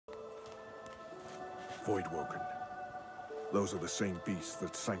Voidwoken. Those are the same beasts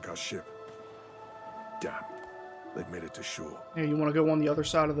that sank our ship. Damn. They've made it to shore. Here, you want to go on the other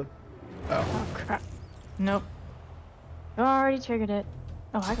side of the... Oh, crap. Nope. I already triggered it.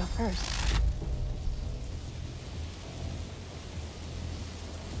 Oh, I go first.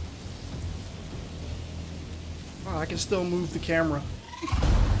 Oh, I can still move the camera.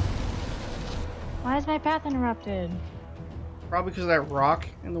 Why is my path interrupted? Probably because of that rock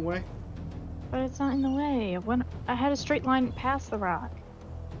in the way. But it's not in the way. When I had a straight line past the rock.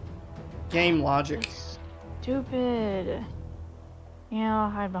 Game logic. It's stupid. Yeah, I'll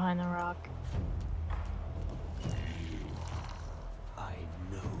hide behind the rock. I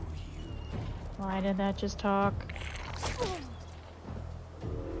know you. Why did that just talk?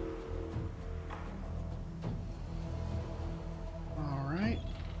 Alright.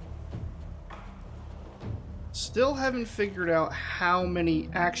 Still haven't figured out how many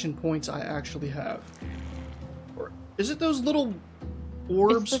action points I actually have. Or is it those little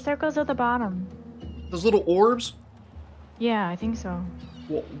orbs? It's the circles at the bottom. Those little orbs? Yeah, I think so.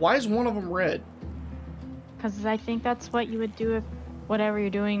 Well, why is one of them red? Because I think that's what you would do if whatever you're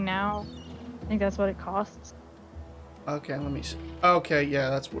doing now. I think that's what it costs. Okay, let me see. Okay, yeah,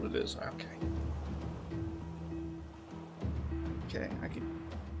 that's what it is. Okay. Okay, I can...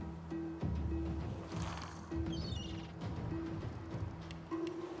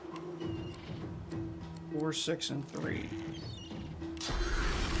 4, 6, and 3.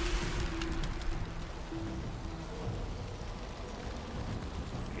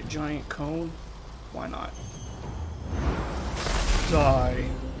 A giant cone? Why not? Die.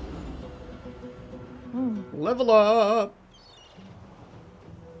 Level up!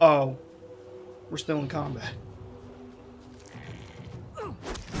 Oh. We're still in combat.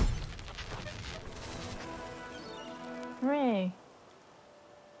 Hooray.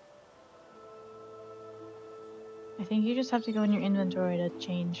 I think you just have to go in your inventory to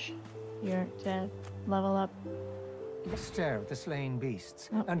change to level up. Stare at the slain beasts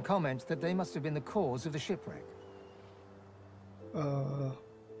and comment that they must have been the cause of the shipwreck. Oh,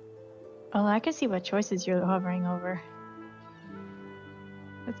 I can see what choices you're hovering over.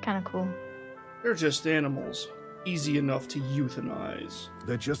 That's kind of cool. They're just animals. Easy enough to euthanize.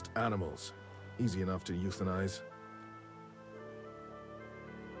 They're just animals. Easy enough to euthanize.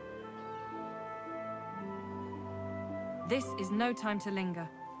 This is no time to linger.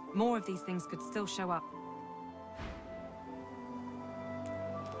 More of these things could still show up.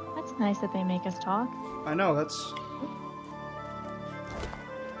 That's nice that they make us talk. I know, that's...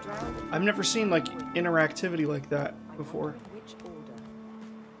 I've never seen, like, interactivity like that before. Which order?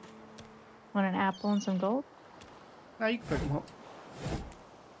 Want an apple and some gold? Now you can pick them up.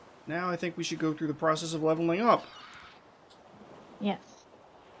 Now I think we should go through the process of leveling up. Yes.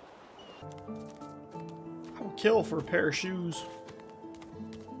 I will kill for a pair of shoes.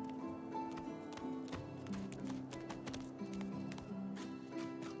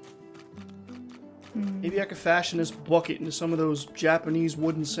 Maybe I could fashion this bucket into some of those Japanese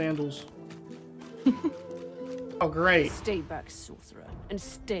wooden sandals. Oh, great. Stay back, sorcerer, and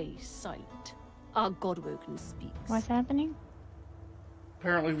stay silent. Our Godwoken speaks. What's happening?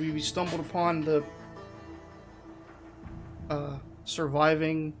 Apparently we stumbled upon the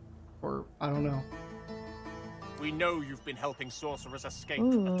surviving, or I don't know. We know you've been helping sorcerers escape,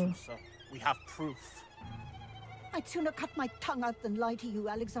 Ooh. Atusa. We have proof. I'd sooner cut my tongue out than lie to you,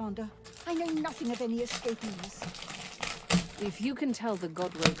 Alexander. I know nothing of any escapees. If you can tell the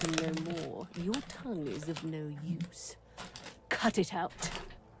Godwoken no more, your tongue is of no use. Cut it out.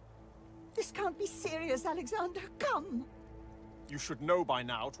 This can't be serious, Alexander. Come. You should know by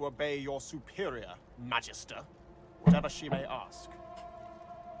now to obey your superior, Magister, whatever she may ask.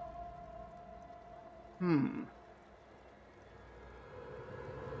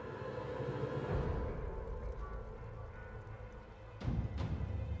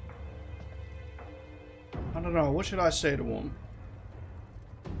 I don't know. What should I say to him?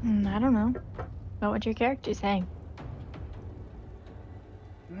 I don't know. What would your character say?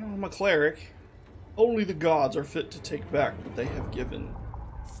 Well, I'm a cleric. Only the gods are fit to take back what they have given.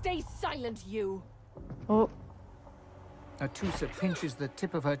 Stay silent, you! Oh, Atusa pinches the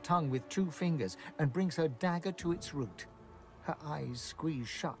tip of her tongue with 2 fingers and brings her dagger to its root. Her eyes squeeze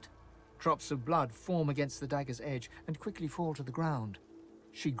shut. Drops of blood form against the dagger's edge and quickly fall to the ground.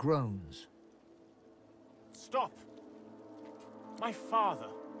 She groans. Stop! My father,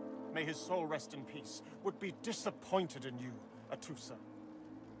 may his soul rest in peace, would be disappointed in you, Atusa.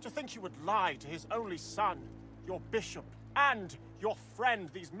 To think you would lie to his only son, your bishop, and your friend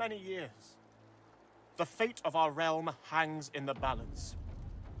these many years. The fate of our realm hangs in the balance.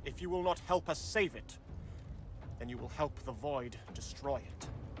 If you will not help us save it, then you will help the Void destroy it.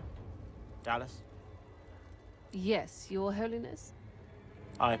 Dallas? Yes, Your Holiness?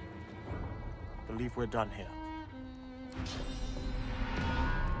 I believe we're done here.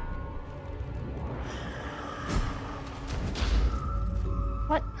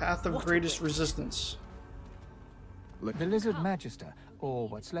 What? Path of greatest resistance. The lizard Magister, or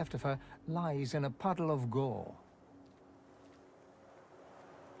what's left of her, lies in a puddle of gore.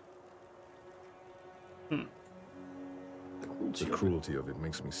 The cruelty of it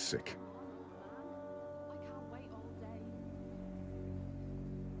makes me sick.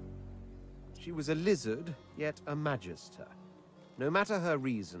 She was a lizard, yet a Magister. No matter her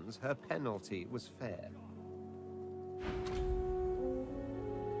reasons, her penalty was fair.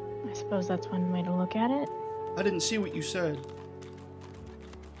 I suppose that's one way to look at it. I didn't see what you said.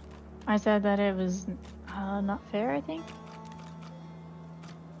 I said that it was not fair, I think.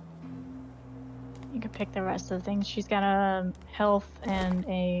 You could pick the rest of the things. She's got a health and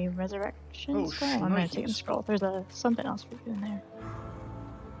a resurrection scroll. I'm gonna take a scroll. There's something else for you in there.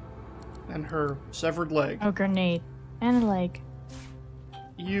 And her severed leg. Oh, grenade. And a leg.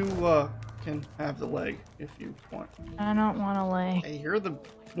 You can have the leg if you want. I don't want a leg. Hey, you're the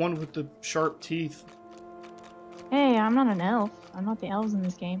one with the sharp teeth. Hey, I'm not an elf. I'm not the elves in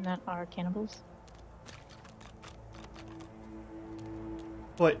this game that are cannibals.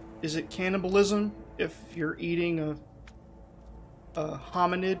 But is it cannibalism if you're eating a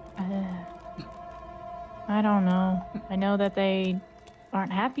hominid? I don't know. I know that they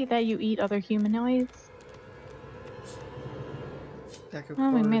aren't happy that you eat other humanoids.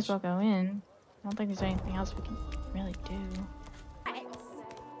 Well, we may as well go in. I don't think there's anything else we can really do.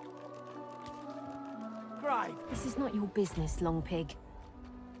 This is not your business, Long Pig.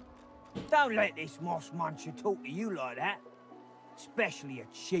 Don't let this moss muncher talk to you like that. Especially a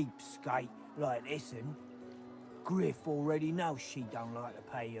cheapskate like this one. Griff already knows she don't like to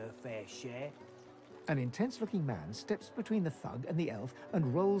pay her fair share. An intense-looking man steps between the thug and the elf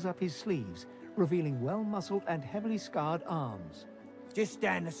and rolls up his sleeves, revealing well-muscled and heavily scarred arms. Just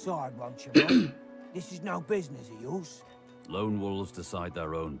stand aside, won't you, mate? This is no business of yours. Lone wolves decide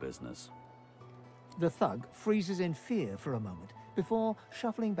their own business. The thug freezes in fear for a moment before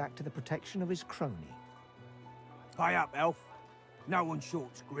shuffling back to the protection of his crony. Pay up, elf. No one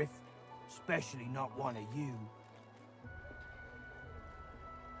shorts Griff, especially not one of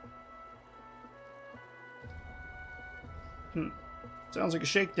you. Sounds like a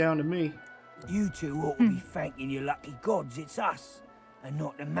shakedown to me. You two ought to be thanking your lucky gods it's us, and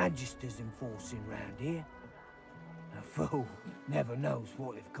not the Magisters enforcing round here. A fool never knows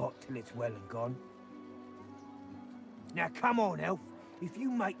what they've got till it's well and gone. Now come on, elf. If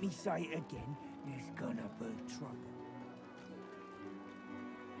you make me say it again, there's gonna be trouble.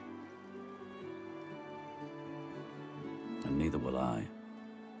 And neither will I.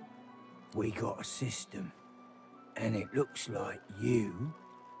 We got a system, and it looks like you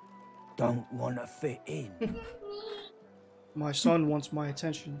don't want to fit in. My son wants my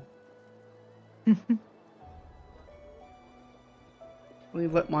attention. Let me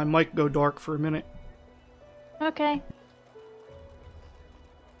let my mic go dark for a minute. Okay.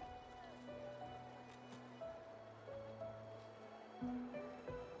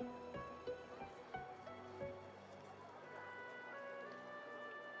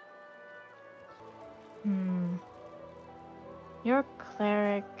 You're a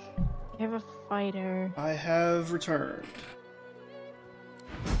cleric. You have a fighter. I have returned.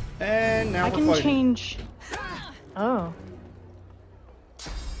 And now I we're can fighting. change. Oh.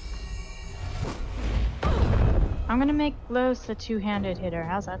 I'm gonna make Los a two-handed hitter.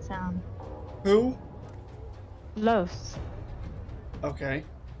 How's that sound? Who? Los. Okay.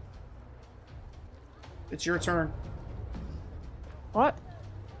 It's your turn. What?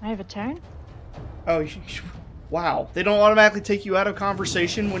 I have a turn? Oh, wow. They don't automatically take you out of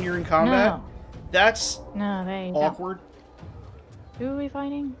conversation when you're in combat? No. That's No, they awkward. Don't. Who are we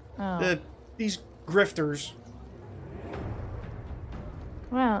fighting? Oh. These grifters.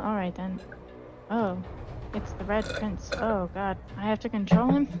 Well, alright then. Oh. It's the Red Prince. Oh god. I have to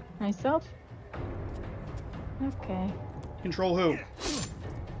control him? Myself? Okay. Control who?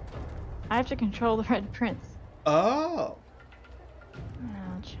 I have to control the Red Prince. Oh.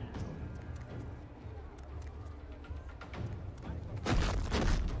 Ouch.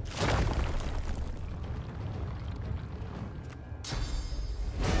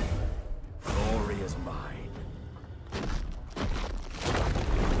 Glory is mine.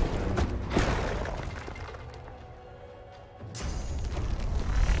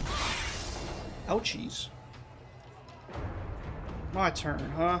 Ouchies. My turn,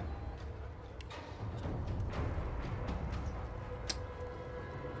 huh?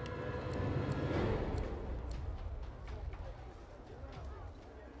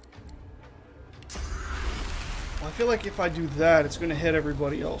 feel like if I do that, it's gonna hit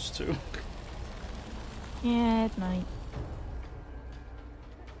everybody else too. Yeah, it might.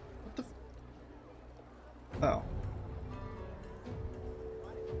 What the? Oh.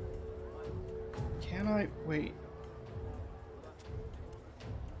 Can I wait?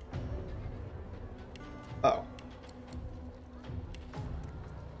 Oh.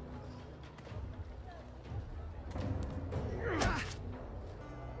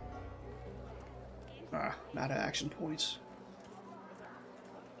 Ah, not action points.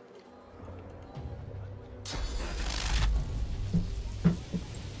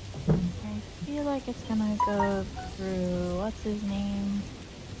 I feel like it's gonna go through, what's his name?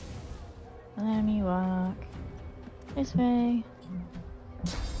 Let me walk this way.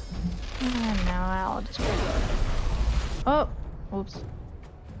 And now I'll just go. Oh! Oops.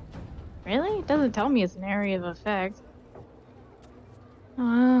 Really? It doesn't tell me it's an area of effect.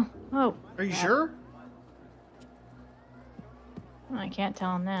 Oh. Are you sure? I can't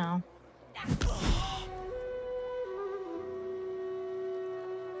tell him now.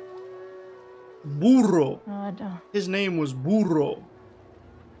 Burro. Oh, His name was Burro.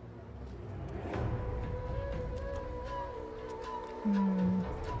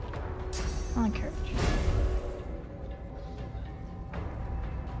 I'll encourage.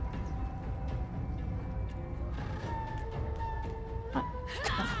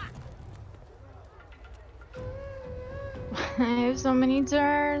 I have so many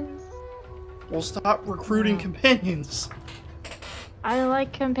turns. Well, stop recruiting companions. I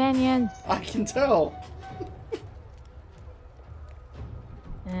like companions. I can tell.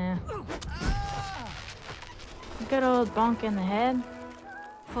 Yeah. Good old bonk in the head.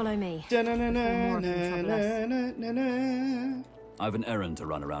 Follow me. I have an errand to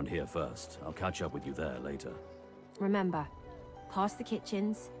run around here first. I'll catch up with you there later. Remember, past the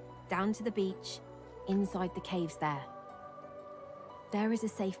kitchens, down to the beach, inside the caves there. There is a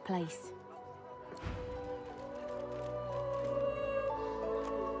safe place.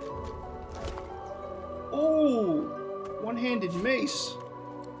 Oh, one-handed mace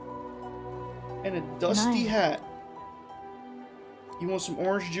and a dusty hat. You want some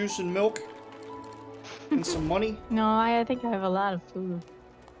orange juice and milk and some money? No, I think I have a lot of food.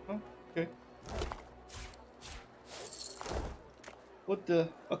 Oh, okay. What the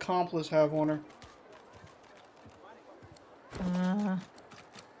accomplice have on her?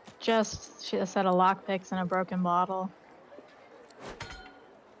 Just a set of lockpicks and a broken bottle.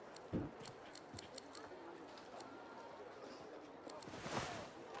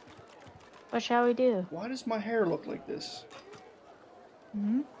 What shall we do? Why does my hair look like this?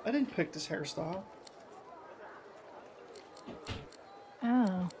 I didn't pick this hairstyle.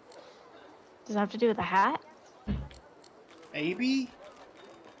 Oh. Does it have to do with the hat? Maybe?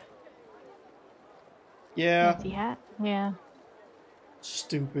 Yeah. Fancy hat? Yeah.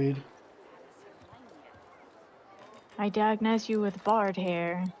 Stupid. I diagnose you with barred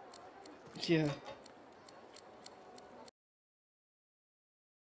hair. Yeah,